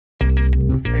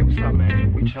What's up,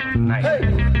 man? We chilling tonight. Hey. I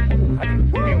can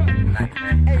feel it tonight,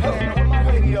 man. Hey, man, where my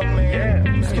radio, man? Yeah.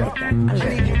 Let's go. I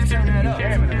need you to turn that up.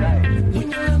 Jamming tonight.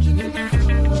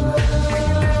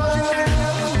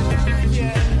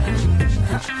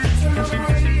 Turn on the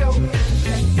radio.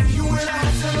 You and I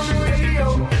turn on the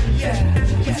radio.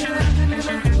 Yeah. Turn on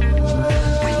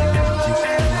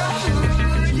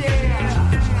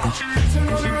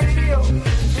the radio.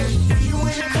 You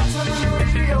and I turn on the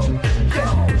radio.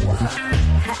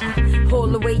 Pull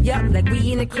the way up like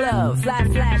we in the club. Fly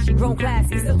flashy, grown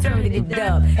classy, still turn to the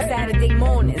dub. Saturday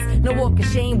mornings, no walk of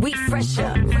shame, we fresh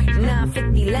up.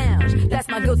 950 Lounge, that's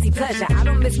my guilty pleasure. I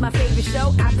don't miss my favorite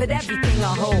show, I put everything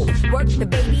on hold. Work the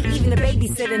baby, even the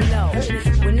babysitter know.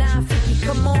 When 950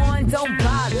 come on, don't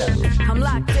bother. I'm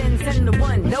locked in 10 to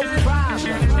 1, no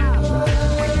problem.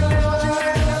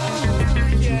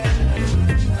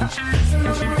 Turn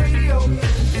on the radio.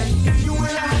 You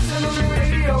and I turn on the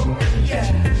radio.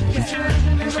 Yeah. Turn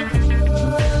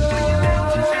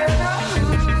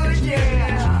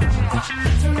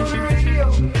on the radio.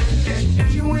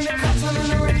 You and I turn on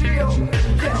the radio.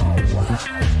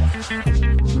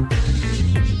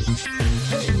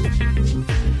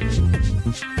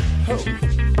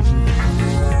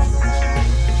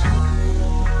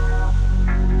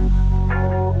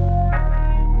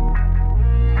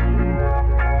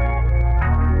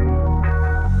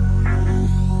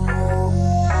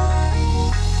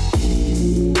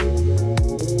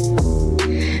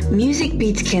 Music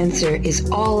Beats Cancer is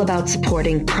all about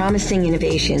supporting promising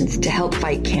innovations to help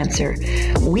fight cancer.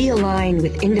 We align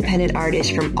with independent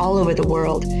artists from all over the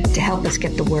world to help us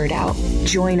get the word out.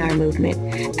 Join our movement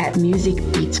at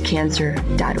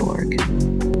musicbeatscancer.org.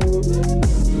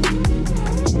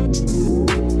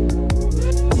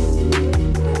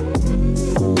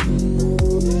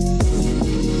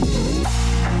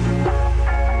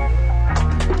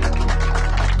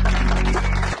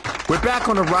 We're back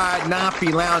on the ride,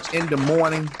 950 Lounge in the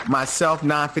morning. Myself,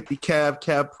 950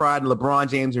 Kev Pride, and LeBron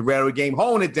James and Rare Game,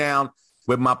 holding it down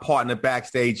with my partner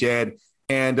backstage, Ed.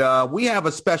 And we have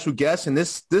a special guest, and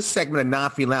this segment of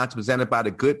 950 Lounge is presented by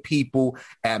the good people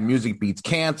at Music Beats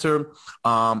Cancer.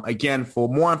 Again, for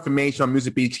more information on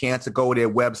Music Beats Cancer, go to their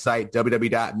website,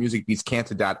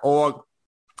 www.musicbeatscancer.org.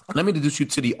 Let me introduce you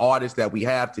to the artists that we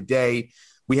have today.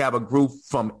 We have a group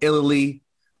from Italy.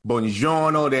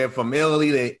 Buongiorno, they're from Italy,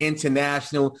 they're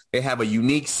international, they have a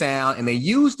unique sound, and they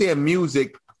use their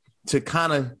music to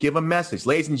kind of give a message.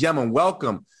 Ladies and gentlemen,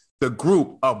 welcome the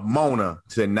group of MoMa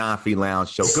to the 950 Lounge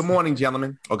Show. Good morning,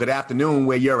 gentlemen, or good afternoon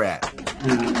where you're at.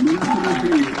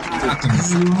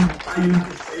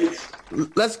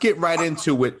 Let's get right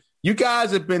into it. You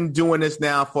guys have been doing this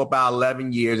now for about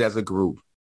 11 years as a group.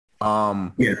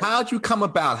 Yes. How'd you come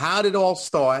about? How did it all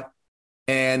start?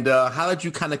 And how did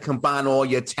you kind of combine all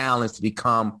your talents to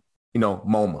become,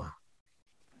 MoMa?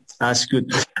 That's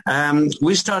good.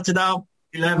 We started out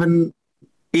 11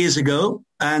 years ago,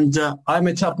 and I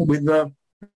met up with the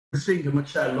singer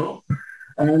Marcello,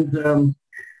 and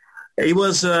he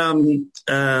was in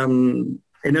a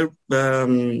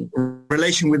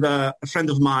relation with a friend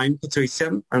of mine,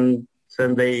 Patricia, and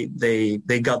then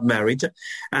they got married,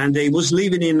 and he was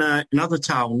living in another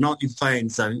town, not in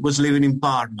Faenza. He was living in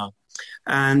Parma.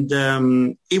 And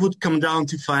he would come down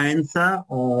to Faenza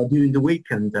during the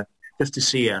weekend just to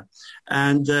see her.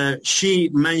 And she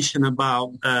mentioned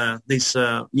about this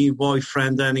new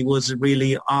boyfriend, and he was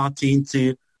really arty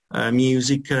into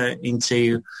music,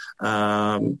 into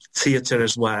theater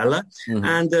as well. Mm-hmm.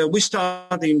 And we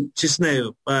started just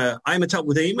now. I met up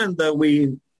with him, and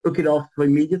we took it off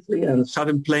immediately and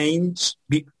started playing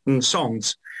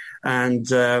songs. And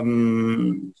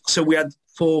so we had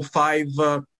 4 or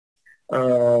 5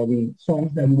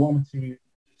 songs that we wanted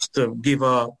to give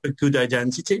a good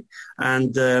identity,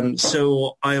 and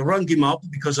so I rang him up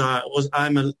because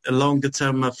I'm a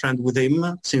longer-term friend with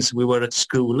him since we were at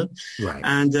school, right?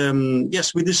 And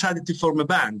yes, we decided to form a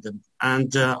band,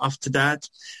 and after that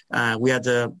we had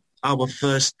our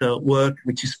first work,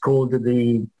 which is called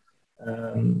the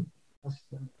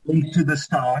Link to the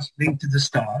Stars. Link to the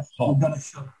Stars. I'm going to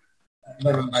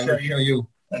show you.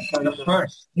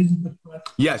 First. This is the first.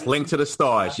 Yes, Link to the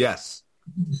Stars, yes.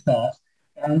 The Stars.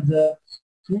 And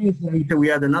 3 years later, we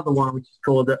had another one, which is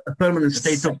called A Permanent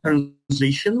State of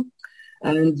Transition.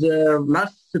 And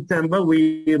last September,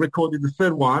 we recorded the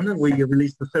third one, and we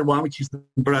released the third one, which is The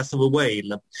Breath of a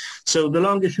Whale. So the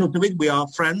long and short of it, we are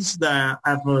friends that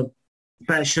have a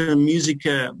passion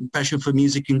for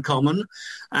music in common,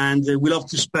 and we love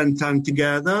to spend time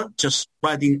together just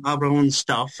writing our own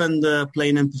stuff and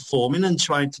playing and performing and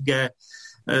trying to get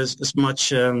as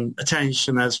much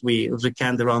attention as we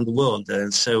can around the world.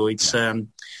 So it's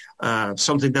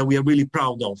something that we are really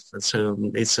proud of.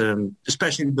 So it's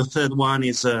especially the third one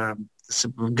is it's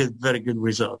a very good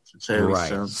result. So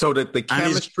right. So that the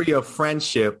chemistry of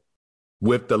friendship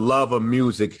with the love of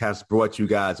music has brought you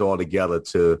guys all together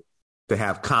to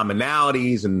have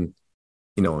commonalities and,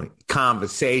 you know,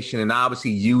 conversation, and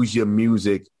obviously use your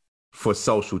music for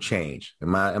social change.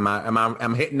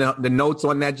 Am hitting the notes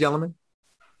on that, gentlemen?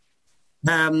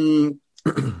 We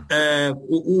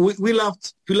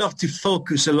love to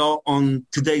focus a lot on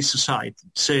today's society.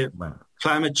 So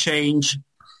climate change,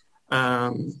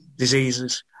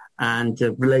 diseases, and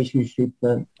relationship.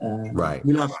 Right.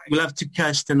 We'll have to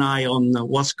cast an eye on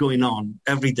what's going on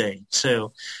every day.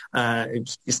 So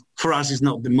for us, it's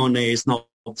not the money, it's not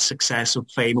success or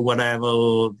fame or whatever,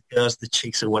 or the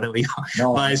chicks or whatever. He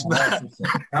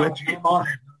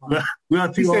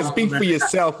said, speak for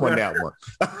yourself on that one.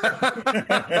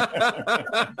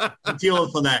 Thank you all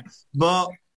for that. But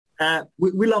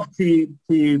we love to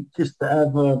just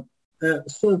have a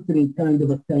certain kind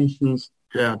of attentions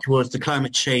towards the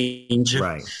climate change,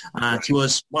 right.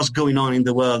 Towards what's going on in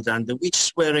the world, and we're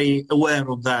just very aware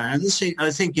of that. And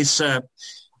I think it's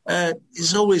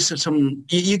always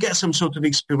you get some sort of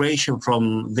inspiration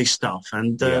from this stuff,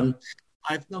 and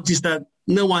I've noticed that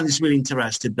no one is really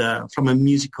interested from a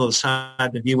musical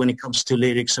side of view when it comes to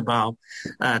lyrics about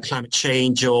climate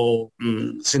change or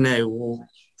or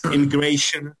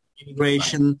immigration,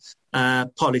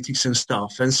 politics and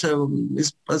stuff. And so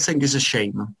I think it's a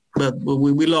shame. But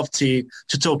we love to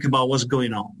talk about what's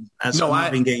going on. I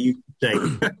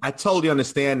totally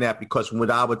understand that, because with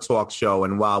our talk show,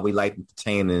 and while we like to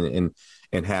entertain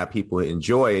and have people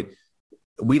enjoy it,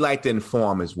 we like to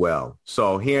inform as well.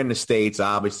 So here in the States,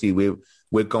 obviously,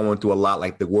 we're going through a lot,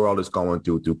 like the world is going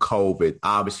through COVID.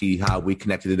 Obviously, how we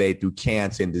connected today through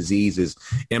cancer and diseases.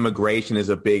 Immigration is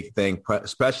a big thing,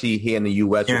 especially here in the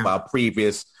U.S. with our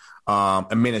previous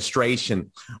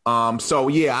administration. So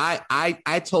I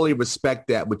totally respect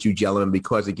that with you, gentlemen,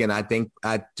 because again, I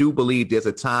do believe there's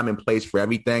a time and place for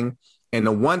everything. And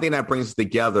the one thing that brings us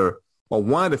together, or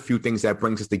one of the few things that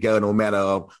brings us together, no matter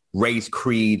of race,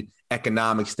 creed,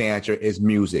 economic stature, is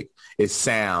music, it's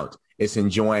sound, it's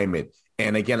enjoyment.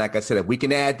 And again, like I said, if we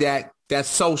can add that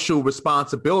social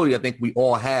responsibility, I think we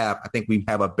all have. I think we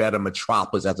have a better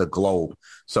metropolis as a globe.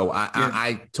 So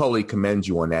I totally commend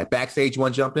you on that. Backstage, you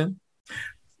want to jump in?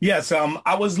 Yes,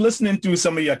 I was listening through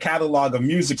some of your catalog of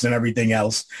musics and everything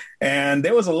else, and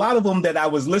there was a lot of them that I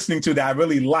was listening to that I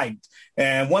really liked.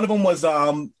 And one of them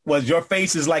was Your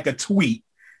Face Is Like a Tweet,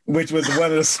 which was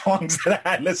one of the songs that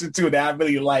I listened to that I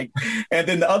really liked. And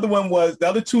then the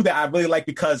other two that I really like,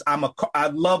 because I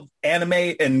love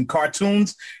anime and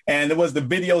cartoons, and it was the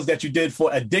videos that you did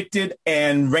for Addicted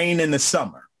and Rain in the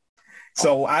Summer.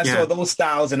 So I saw those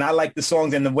styles, and I like the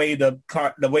songs and the way the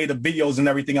videos and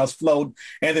everything else flowed.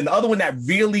 And then the other one that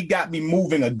really got me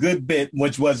moving a good bit,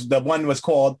 which was the one was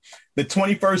called The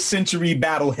 21st Century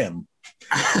Battle Hymn.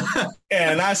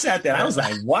 And I sat there, I was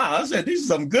like, wow, I said, these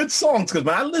are some good songs, because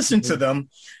when I listen to them,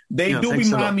 they do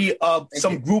remind me of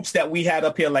some groups that we had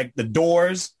up here, like The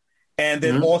Doors, and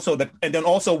then also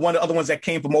one of the other ones that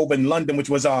came from over in London, which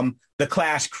was the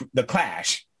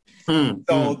Clash.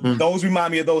 So those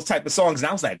remind me of those type of songs. And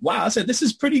I was like, wow, I said, this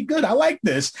is pretty good. I like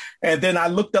this. And then I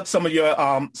looked up some of your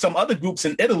some other groups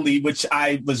in Italy, which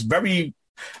I was very,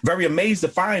 very amazed to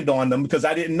find on them, because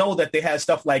I didn't know that they had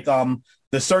stuff like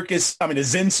the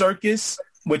Zen Circus,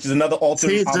 which is another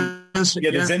alternate.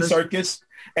 The Zen Circus.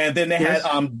 And then they had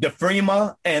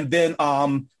Defrema, and then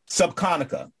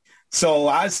Subconica. So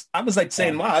I was like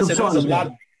saying, wow, I said, there's a lot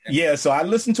of, so I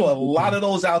listened to a lot of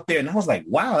those out there, and I was like,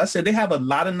 wow, I said, they have a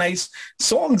lot of nice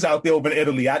songs out there over in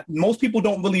Italy. Most people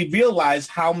don't really realize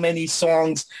how many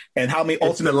songs and how many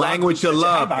alternate. It's the language of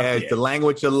love, Ed. The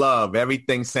language of love.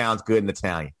 Everything sounds good in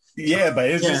Italian. Yeah,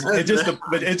 but it's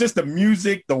just the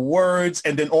music, the words,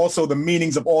 and then also the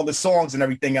meanings of all the songs and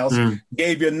everything else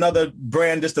gave you another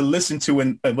brand just to listen to,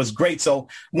 and it was great. So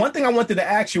one thing I wanted to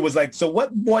ask you was like, so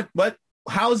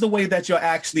how's the way that you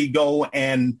actually go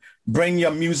and bring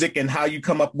your music, and how you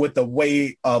come up with the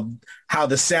way of how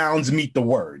the sounds meet the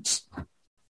words?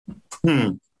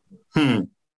 And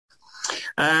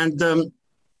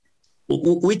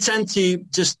we tend to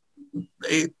just,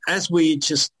 as we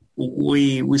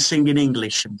sing in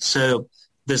English, so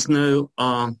there's no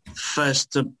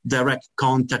first direct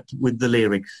contact with the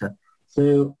lyrics.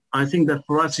 So I think that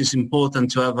for us it's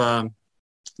important to have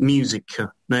music,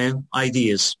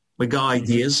 ideas. We got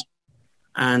ideas,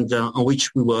 and on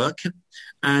which we work.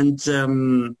 And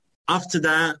after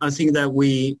that, I think that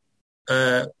we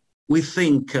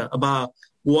think about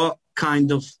what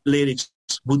kind of lyrics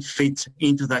would fit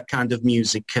into that kind of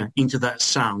music, into that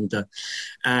sound.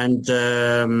 And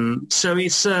so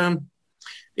it's a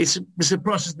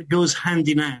process that goes hand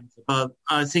in hand. But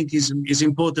I think it's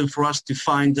important for us to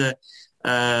find,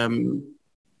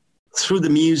 through the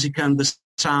music and the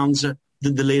sounds,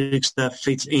 the lyrics that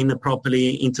fit in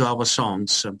properly into our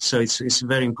songs. So it's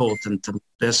very important.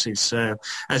 This is Your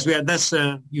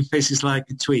Face is Like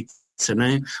a Tweet.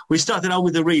 We started out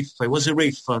with a riff. It was a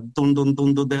riff, dun, dun,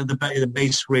 dun, dun, the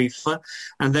bass riff,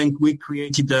 and then we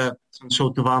created some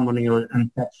sort of harmony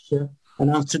and texture. And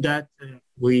after that,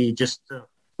 we just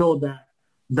thought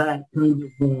that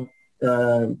kind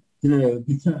of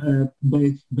guitar,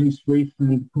 bass riff,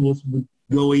 and of course would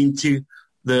go into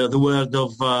the world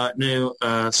of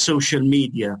social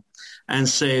media. And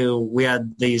so we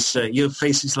had this Your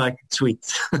Face is Like a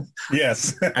Tweet.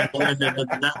 Yes.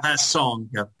 that song.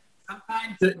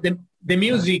 Sometimes the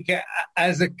music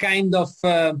has a kind of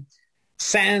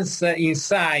sense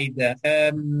inside.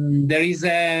 There is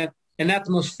an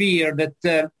atmosphere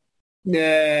that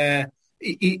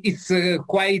it's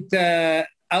quite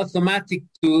automatic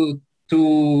to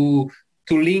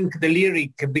link the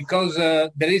lyric, because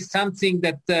there is something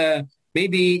that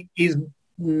maybe is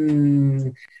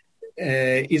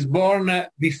born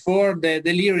before the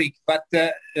lyric, but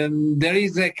there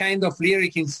is a kind of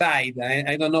lyric inside.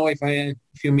 I don't know if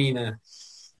you mean.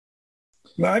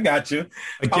 No, I got you.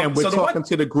 Again, we're talking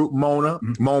to the group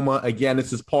MoMa. Again,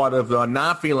 this is part of the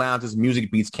Non-Free Lounge's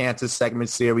Music Beats Cancer segment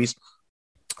series,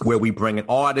 where we bring in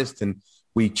artists and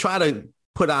we try to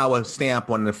put our stamp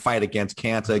on the fight against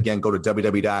cancer. Again, go to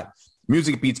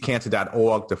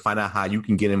www.musicbeatscancer.org to find out how you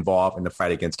can get involved in the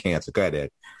fight against cancer. Go ahead, Ed.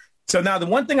 So now the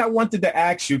one thing I wanted to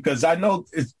ask you, because I know,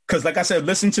 because like I said,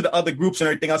 listening to the other groups and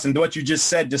everything else and what you just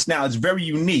said just now is very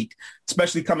unique,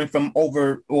 especially coming from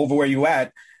over where you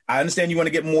at. I understand you want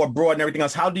to get more broad and everything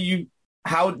else. How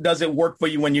does it work for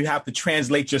you when you have to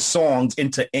translate your songs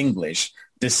into English,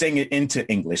 to sing it into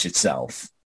English itself?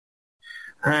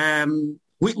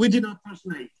 We do not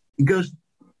translate. It goes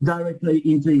directly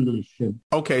into English.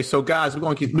 Okay, so guys, we're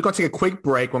going to take a quick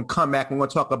break. We'll come back and we're going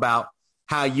to talk about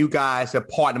how you guys have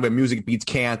partnered with Music Beats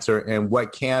Cancer and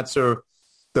what cancer,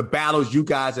 the battles you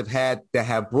guys have had that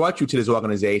have brought you to this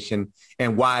organization,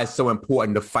 and why it's so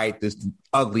important to fight this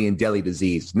ugly and deadly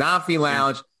disease. Non-Free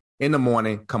Lounge in the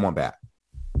morning. Come on back.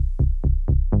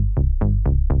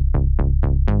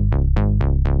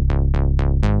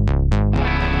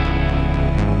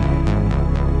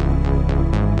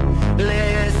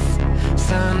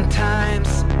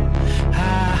 Sometimes I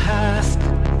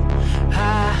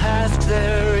ask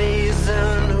the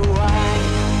reason why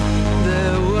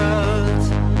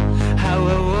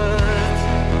our world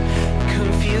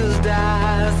confused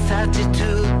us, started to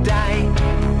die.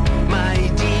 My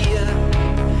dear,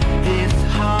 it's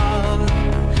hard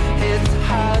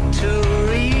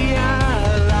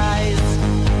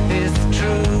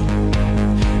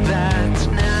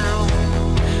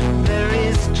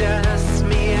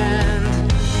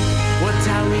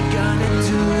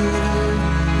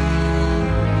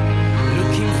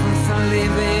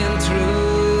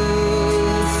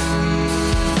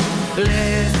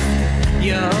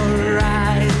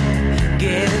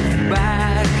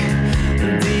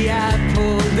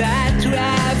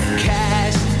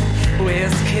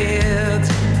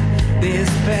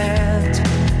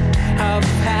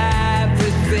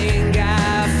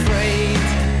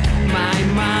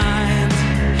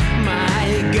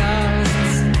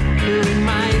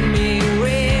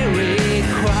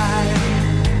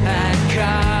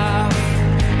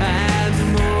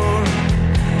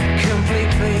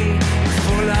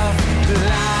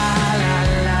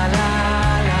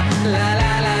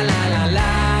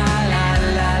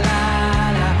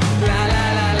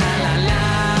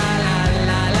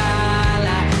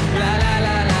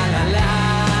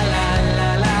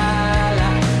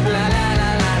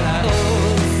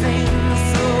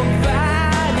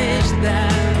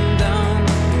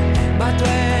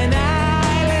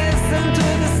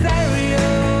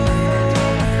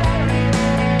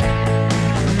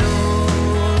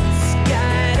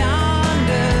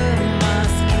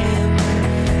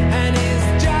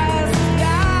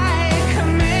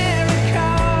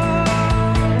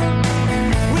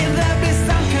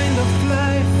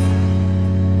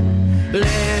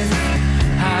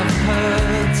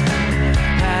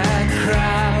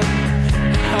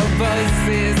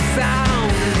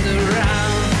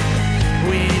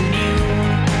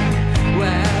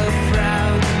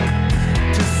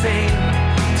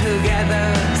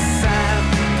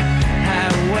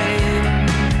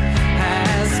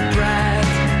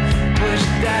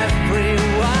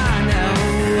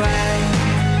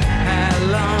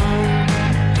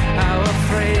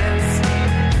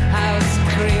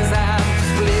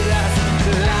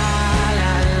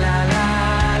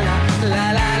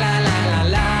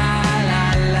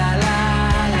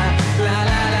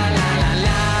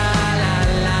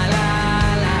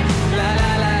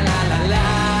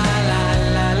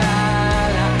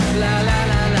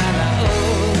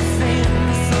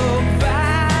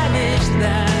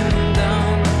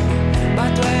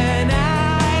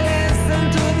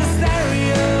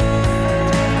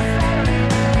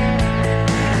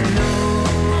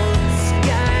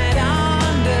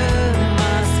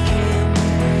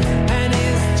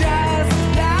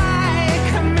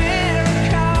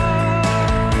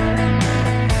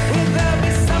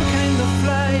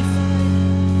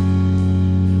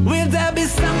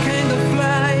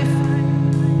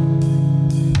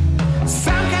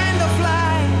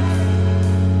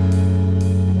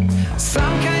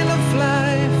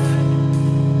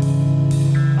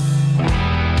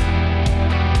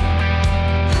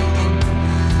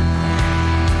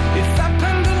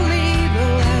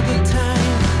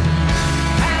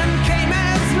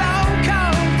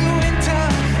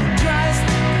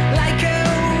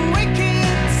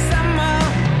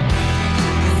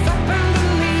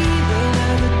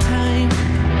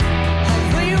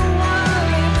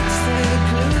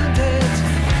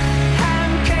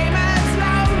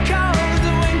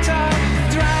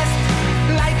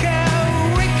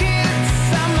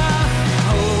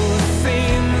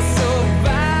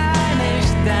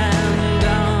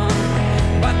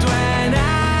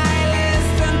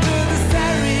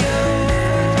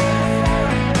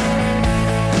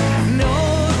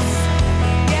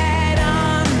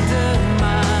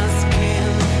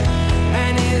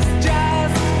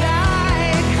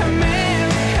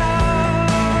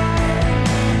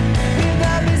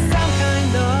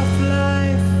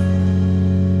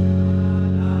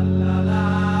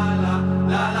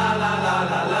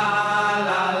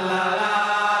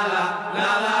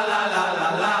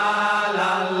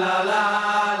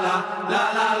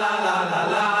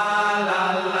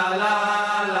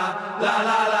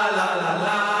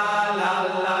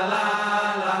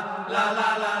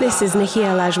This is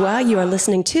Nakia Lajoie. You are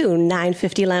listening to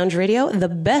 950 Lounge Radio, the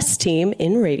best team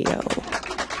in radio.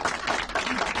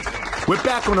 We're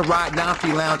back on the Ride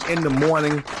 950 Lounge in the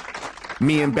morning.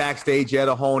 Me and Backstage Ed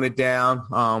are holding it down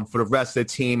for the rest of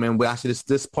the team. And we actually,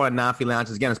 this part of 950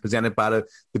 Lounge, again, is presented by the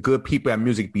good people at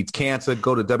Music Beats Cancer.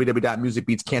 Go to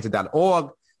www.musicbeatscancer.org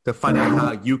to find out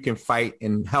how you can fight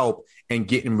and help in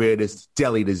getting rid of this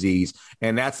deadly disease.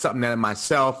 And that's something that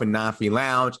myself and 950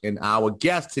 Lounge and our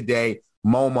guests today,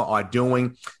 MoMa, are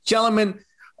doing. Gentlemen,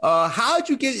 how did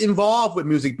you get involved with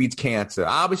Music Beats Cancer?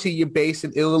 Obviously, you're based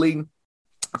in Italy.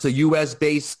 It's a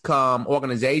U.S.-based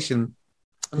organization.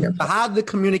 Yep. How did the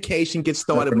communication get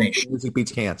started with Music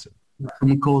Beats Cancer?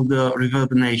 Something called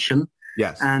Reverberation.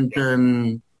 Yes. And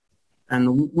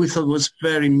we thought it was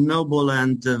very noble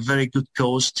and a very good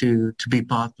cause to be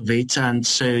part of it. And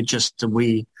so just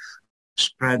we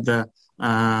spread the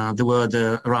word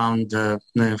around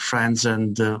friends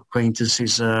and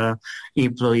acquaintances,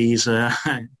 employees,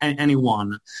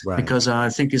 anyone, right. Because I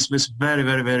think it was very,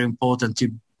 very, very important to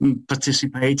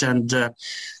participate. And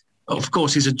of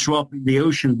course, it's a drop in the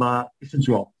ocean, but it's a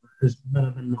drop. It's better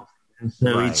than nothing. And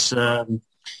so right.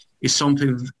 It's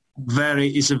something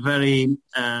it's a very,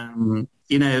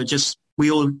 just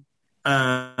we all,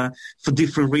 for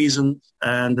different reasons,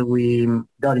 and we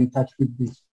got in touch with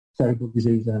this terrible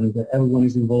disease, and everyone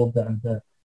is involved, and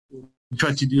we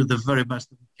try to do the very best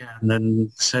that we can.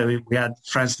 And so we had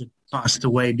friends that passed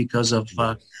away because of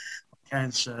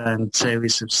cancer, and so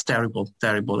it's terrible,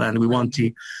 and we want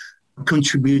to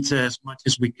contribute as much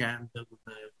as we can with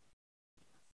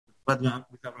our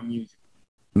music.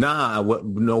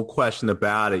 No question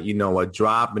about it. A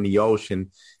drop in the ocean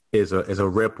is a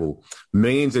ripple.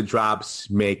 Millions of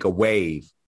drops make a wave.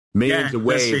 Millions of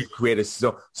waves create a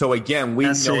so again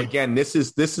this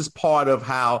is part of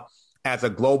how, as a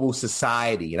global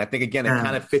society, and I think again it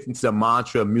kind of fits into the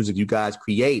mantra of music you guys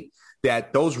create,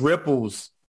 that those ripples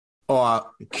are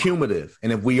cumulative,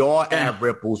 and if we all add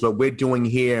ripples, what we're doing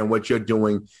here and what you're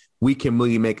doing, we can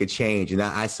really make a change. And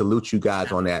I salute you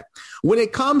guys on that. When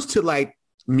it comes to like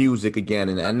music again,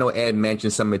 and I know Ed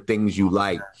mentioned some of the things you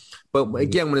like, but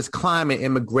again, when it's climate,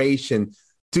 immigration,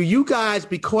 do you guys,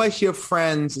 because you're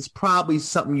friends, it's probably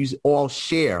something you all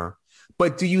share,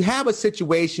 but do you have a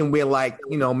situation where like,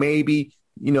 maybe,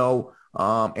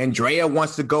 Andrea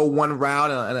wants to go one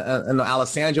route and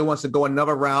Alessandro wants to go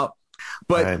another route,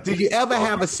 but right. Did you ever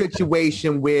have a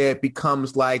situation where it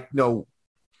becomes like, what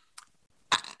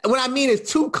I mean is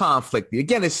too conflicted?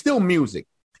 Again, it's still music,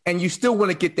 and you still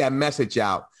want to get that message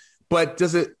out. But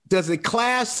does it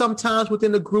clash sometimes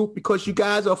within the group, because you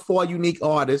guys are four unique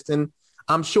artists, and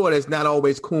I'm sure there's not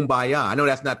always kumbaya. I know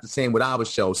that's not the same with our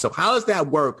show. So how does that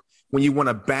work when you want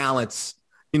to balance,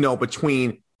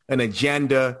 between an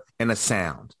agenda and a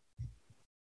sound?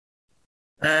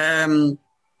 I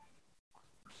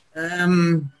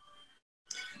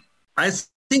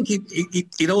think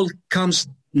it all comes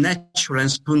natural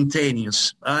and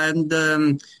spontaneous. And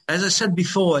as I said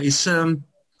before,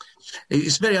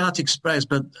 it's very hard to express,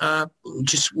 but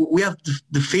just we have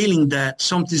the feeling that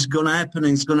something's going to happen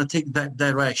and it's going to take that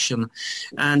direction.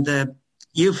 And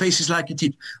Your Face is Like a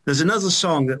Tip. There's another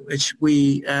song which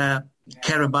we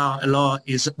care about a lot,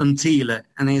 is Until,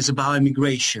 and it's about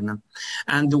immigration.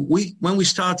 And when we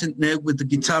started with the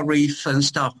guitar riff and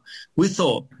stuff, we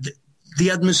thought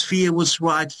the atmosphere was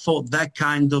right for that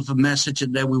kind of a message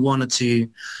that we wanted to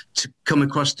come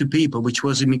across to people, which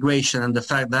was immigration, and the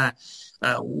fact that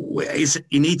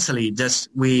in Italy,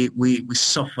 we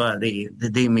suffer the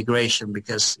immigration,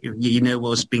 because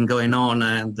what's been going on,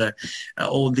 and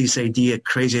all this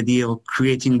crazy idea of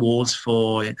creating walls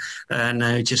for,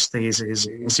 and just is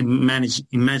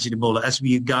imaginable, as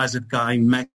you guys have got in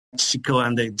Mexico,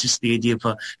 and just the idea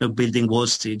of building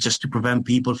walls to prevent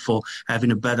people from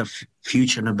having a better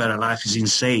future and a better life is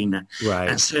insane. Right.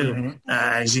 And so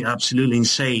it's absolutely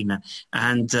insane.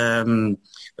 And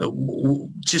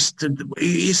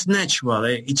it's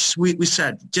natural. We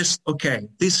said, just, okay,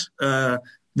 this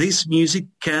music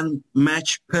can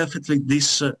match perfectly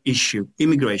this issue,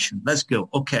 immigration. Let's go.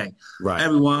 Okay. Right.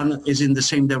 Everyone is in the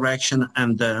same direction,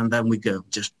 and then we go.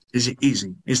 Just is it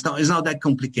easy? It's not that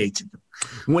complicated.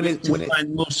 When it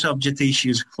find more subject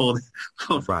issues for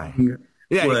right.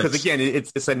 Yeah, words. Because again,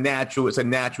 it's a natural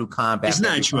combat. It's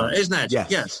natural.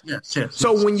 Yes.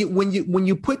 So when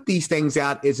you put these things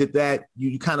out, is it that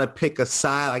you kind of pick a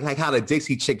side, like how the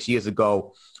Dixie Chicks years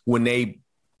ago, when they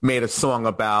made a song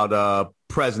about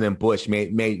President Bush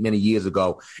made many years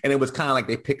ago, and it was kind of like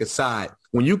they pick a side.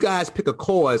 When you guys pick a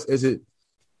cause, is it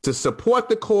to support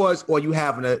the cause, or you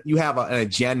have an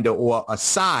agenda or a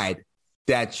side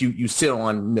that you sit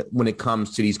on when it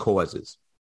comes to these causes?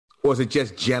 Or is it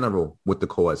just general with the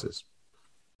causes?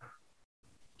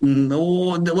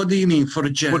 No, what do you mean for a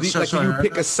general? Can you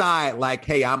pick a side like,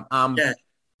 hey, I'm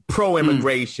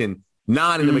pro-immigration,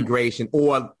 non-immigration,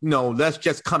 or let's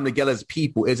just come together as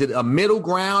people? Is it a middle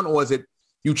ground, or is it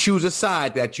you choose a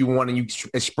side that you want and you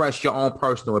express your own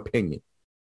personal opinion?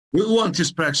 We want to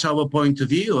express our point of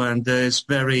view, and it's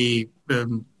very, we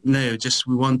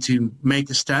want to make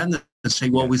a stand and say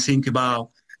what we think about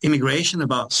immigration,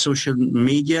 about social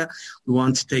media. We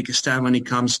want to take a stand when it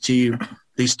comes to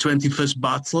this 21st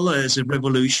battle as a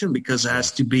revolution, because it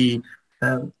has to be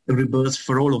a rebirth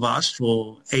for all of us,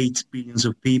 for 8 billion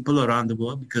of people around the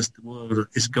world, because the world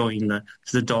is going to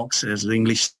the dogs, as the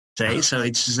English say. So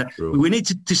it's we need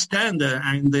to stand there,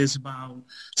 and there's about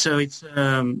it's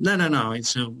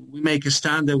It's we make a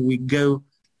stand and we go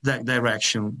that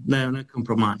direction. No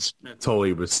compromise.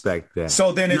 Totally respect that.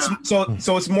 So then it's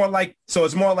more like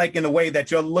in a way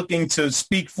that you're looking to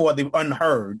speak for the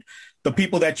unheard, the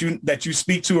people that you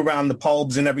speak to around the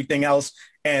pubs and everything else,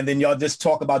 and then y'all just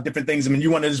talk about different things. I mean,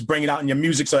 you want to just bring it out in your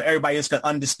music so everybody else can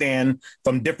understand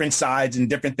from different sides and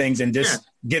different things, and just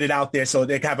get it out there so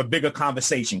they can have a bigger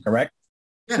conversation, correct?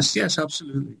 Yes,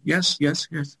 absolutely. Yes.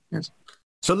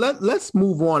 So let's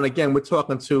move on. Again, we're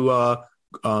talking to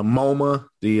MoMa,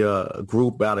 the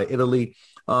group out of Italy.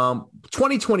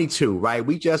 2022, right?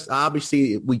 We just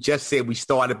said we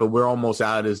started, but we're almost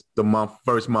out of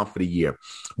first month of the year.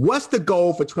 What's the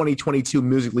goal for 2022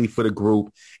 musically for the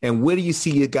group, and where do you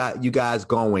see you guys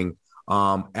going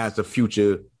as the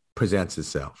future presents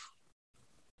itself?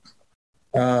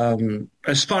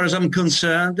 As far as I'm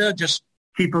concerned, just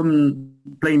keep on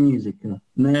playing music.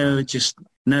 No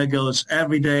goals.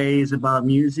 Every day is about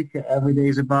music. Every day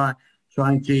is about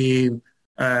trying to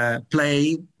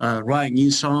play, write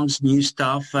new songs, new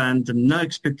stuff, and no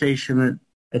expectation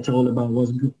at all about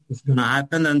what's going to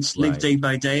happen, and live day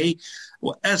by day,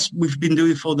 as we've been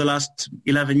doing for the last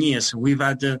 11 years. We've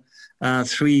had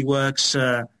 3 works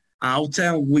out,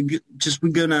 and we're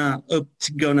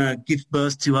gonna give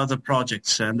birth to other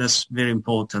projects, and that's very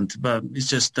important. But it's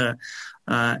just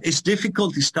it's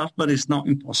difficult stuff, but it's not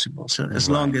impossible. So as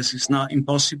long as it's not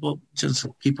impossible, just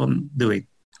keep on doing.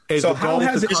 So how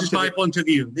has this is my point of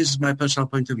view. This is my personal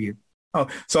point of view. Oh,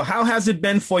 so how has it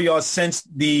been for y'all since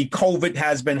the COVID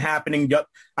has been happening?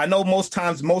 I know most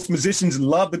times most musicians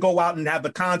love to go out and have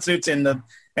the concerts and the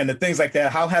things like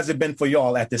that. How has it been for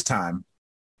y'all at this time?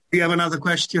 Do you have another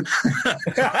question?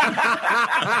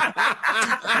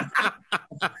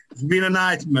 It's been a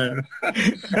nightmare.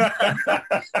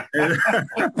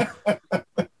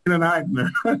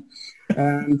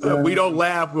 And, we don't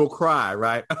laugh, we'll cry,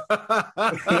 right?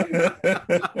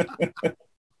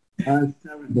 It's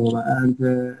terrible, and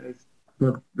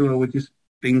we're just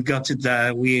being gutted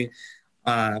that we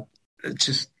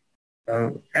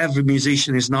every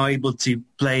musician is not able to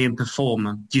play and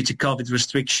perform due to COVID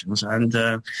restrictions, and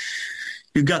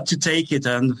you've got to take it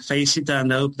and face it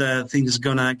and hope that things are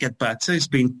gonna get better. It's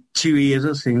been 2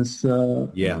 years since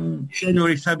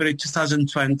January, February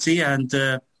 2020, and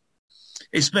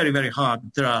it's very, very hard.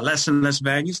 There are less and less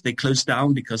venues. They close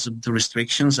down because of the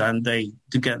restrictions, and they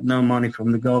do get no money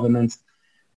from the government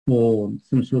for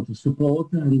some sort of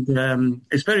support. And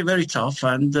it's very, very tough.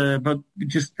 And but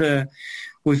just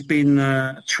we've been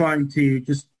trying to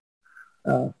just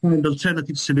find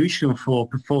alternative solution for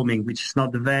performing, which is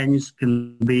not the venues,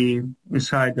 can be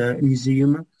inside a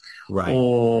museum. Right.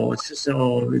 Or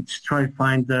try to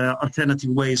find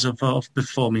alternative ways of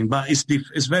performing. But it's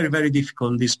very, very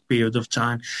difficult in this period of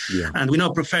time. Yeah. And we're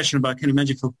not professional, but I can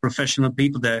imagine for professional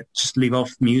people that just live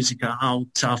off music, how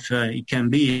tough it can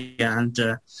be. And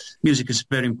music is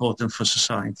very important for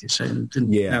society. So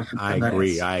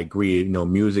I agree.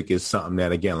 Music is something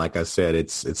that, again, like I said,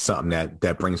 it's something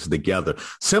that brings us together.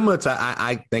 Similar to,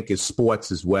 I think, it's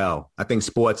sports as well. I think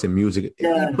sports and music,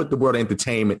 you put the word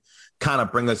entertainment, kind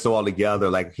of bring us all together.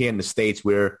 Like here in the States,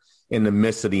 we're in the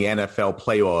midst of the NFL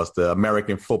playoffs, the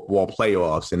American football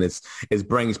playoffs, and it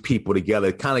brings people together.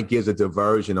 It kind of gives a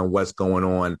diversion on what's going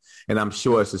on. And I'm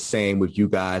sure it's the same with you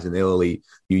guys in Italy.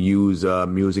 You use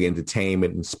music,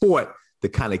 entertainment, and sport to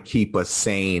kind of keep us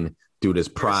sane through this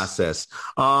process.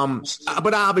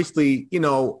 But obviously,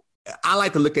 I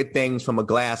like to look at things from a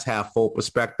glass half full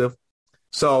perspective.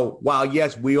 So while,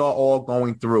 yes, we are all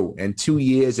going through in 2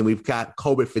 years, and we've got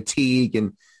COVID fatigue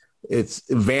and it's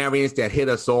variants that hit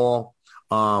us all,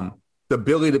 the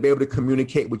ability to be able to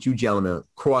communicate with you gentlemen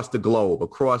across the globe,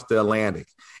 across the Atlantic,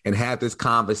 and have this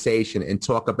conversation and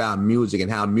talk about music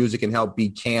and how music can help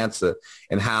beat cancer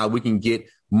and how we can get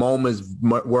MoMa's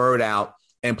word out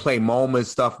and play MoMA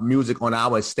stuff, music on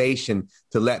our station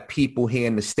to let people here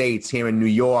in the States, here in New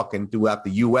York and throughout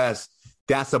the U.S.,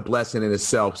 that's a blessing in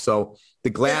itself. So the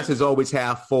glass is always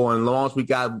half full, and as long as we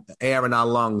got air in our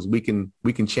lungs, we can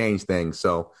change things.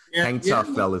 So hang tough,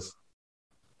 fellas.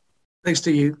 Thanks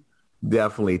to you.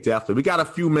 Definitely. We got a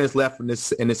few minutes left in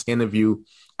this interview.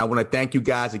 I want to thank you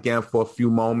guys again for a few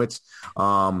moments.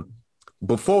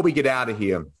 Before we get out of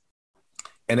here,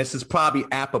 and this is probably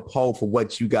apropos for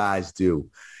what you guys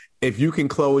do, if you can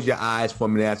close your eyes for a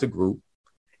minute as a group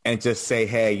and just say,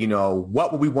 hey, you know,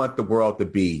 what would we want the world to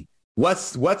be?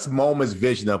 What's MoMA's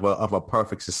vision of a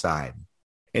perfect society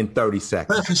in 30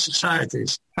 seconds? Perfect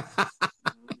societies.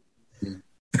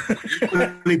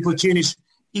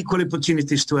 Equal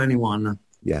opportunities to anyone.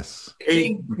 Yes.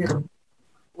 We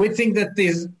think that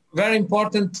it's very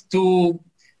important to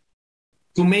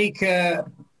make a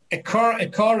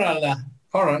choral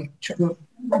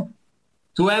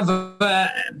to have a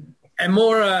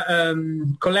more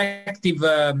collective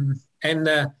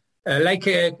and like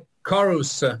a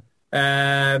chorus.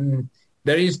 There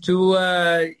is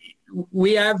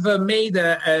we have made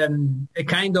a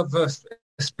kind of a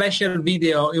special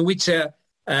video in which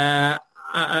our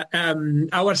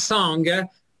song,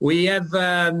 we have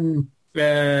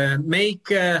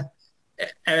make a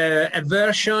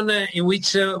version in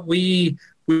which we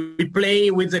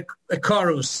play with a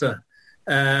chorus,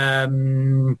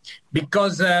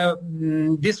 because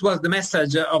this was the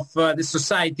message of the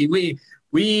society.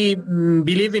 We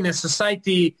believe in a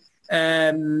society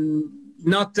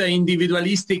not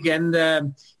individualistic, and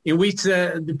in which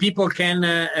the people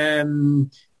can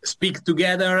speak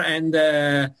together, and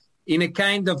in a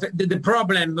kind of the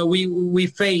problem we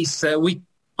face, we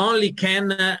only can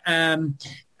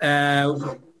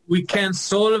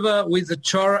solve with a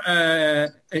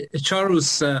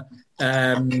chorus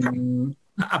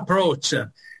approach,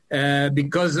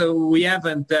 because we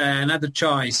haven't another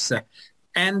choice.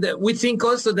 And we think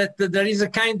also that there is a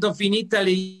kind of, in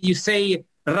Italy, you say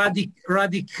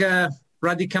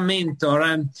radicamento, or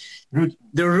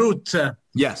the root.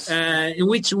 Yes. In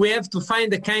which we have to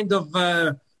find a kind of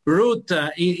root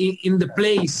in the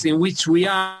place in which we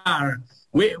are.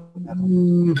 We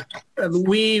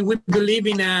believe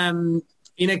in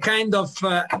a kind of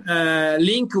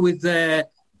link with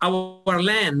our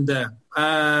land,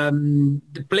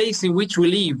 the place in which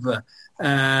we live.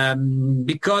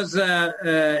 Because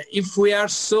if we are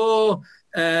so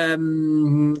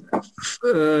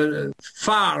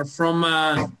far from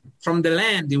the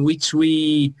land in which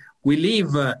we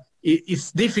live,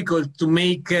 it's difficult to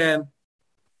make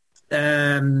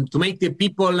the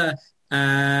people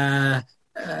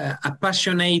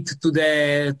appassionate to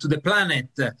the planet.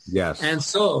 Yes. And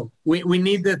so we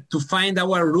need to find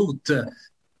our root.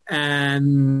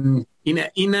 And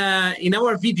in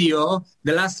our video,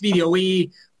 the last video,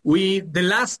 the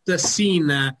last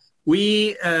scene,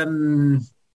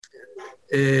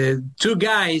 two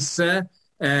guys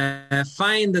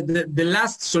find the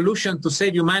last solution to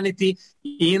save humanity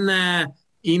in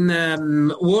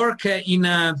work in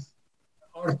a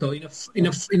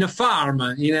farm,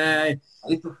 in a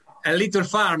little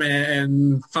farm,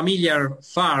 familiar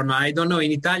farm. I don't know,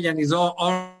 in Italian is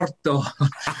orto.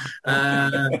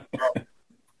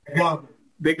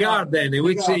 The garden in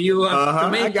which you have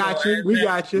tomato. I got you. We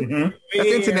got you. Mm-hmm. That's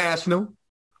international.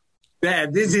 Yeah,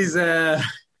 this is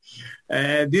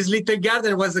this little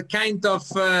garden was a kind of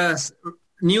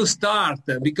new start,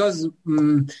 because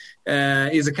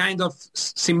it's a kind of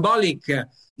symbolic.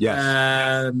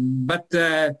 Yes. But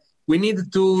we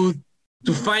need to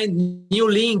find new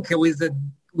link with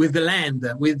the land,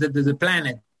 with the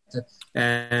planet.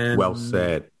 Well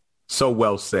said. So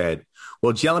well said.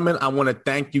 Well, gentlemen, I want to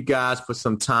thank you guys for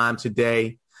some time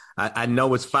today. I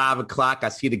know it's 5:00. I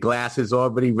see the glasses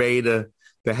already ready to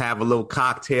have a little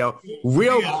cocktail.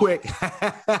 Real quick.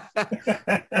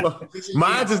 Well,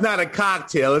 mine is not a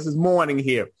cocktail. This is morning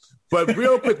here. But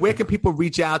real quick, where can people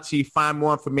reach out to you, find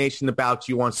more information about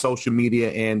you on social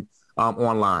media and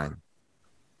online?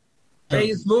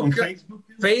 Facebook,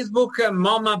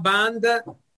 MoMa Band,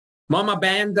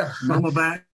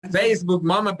 Facebook,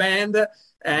 MoMa Band,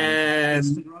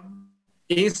 and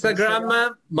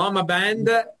Instagram, MoMa Band,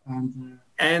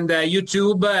 and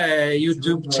YouTube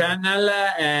channel,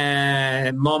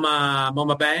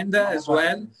 MoMa Band as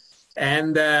well.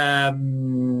 And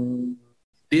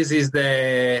these are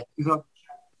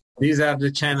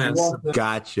the channels.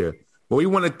 Gotcha. Well, we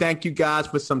want to thank you guys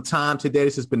for some time today.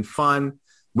 This has been fun.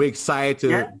 We're excited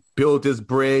to build this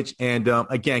bridge. And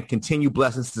again, continue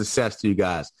blessings and success to you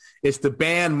guys. It's the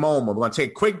band MoMa. We're going to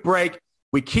take a quick break.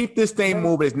 We keep this thing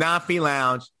moving. It's 9 Feet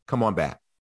Lounge. Come on back.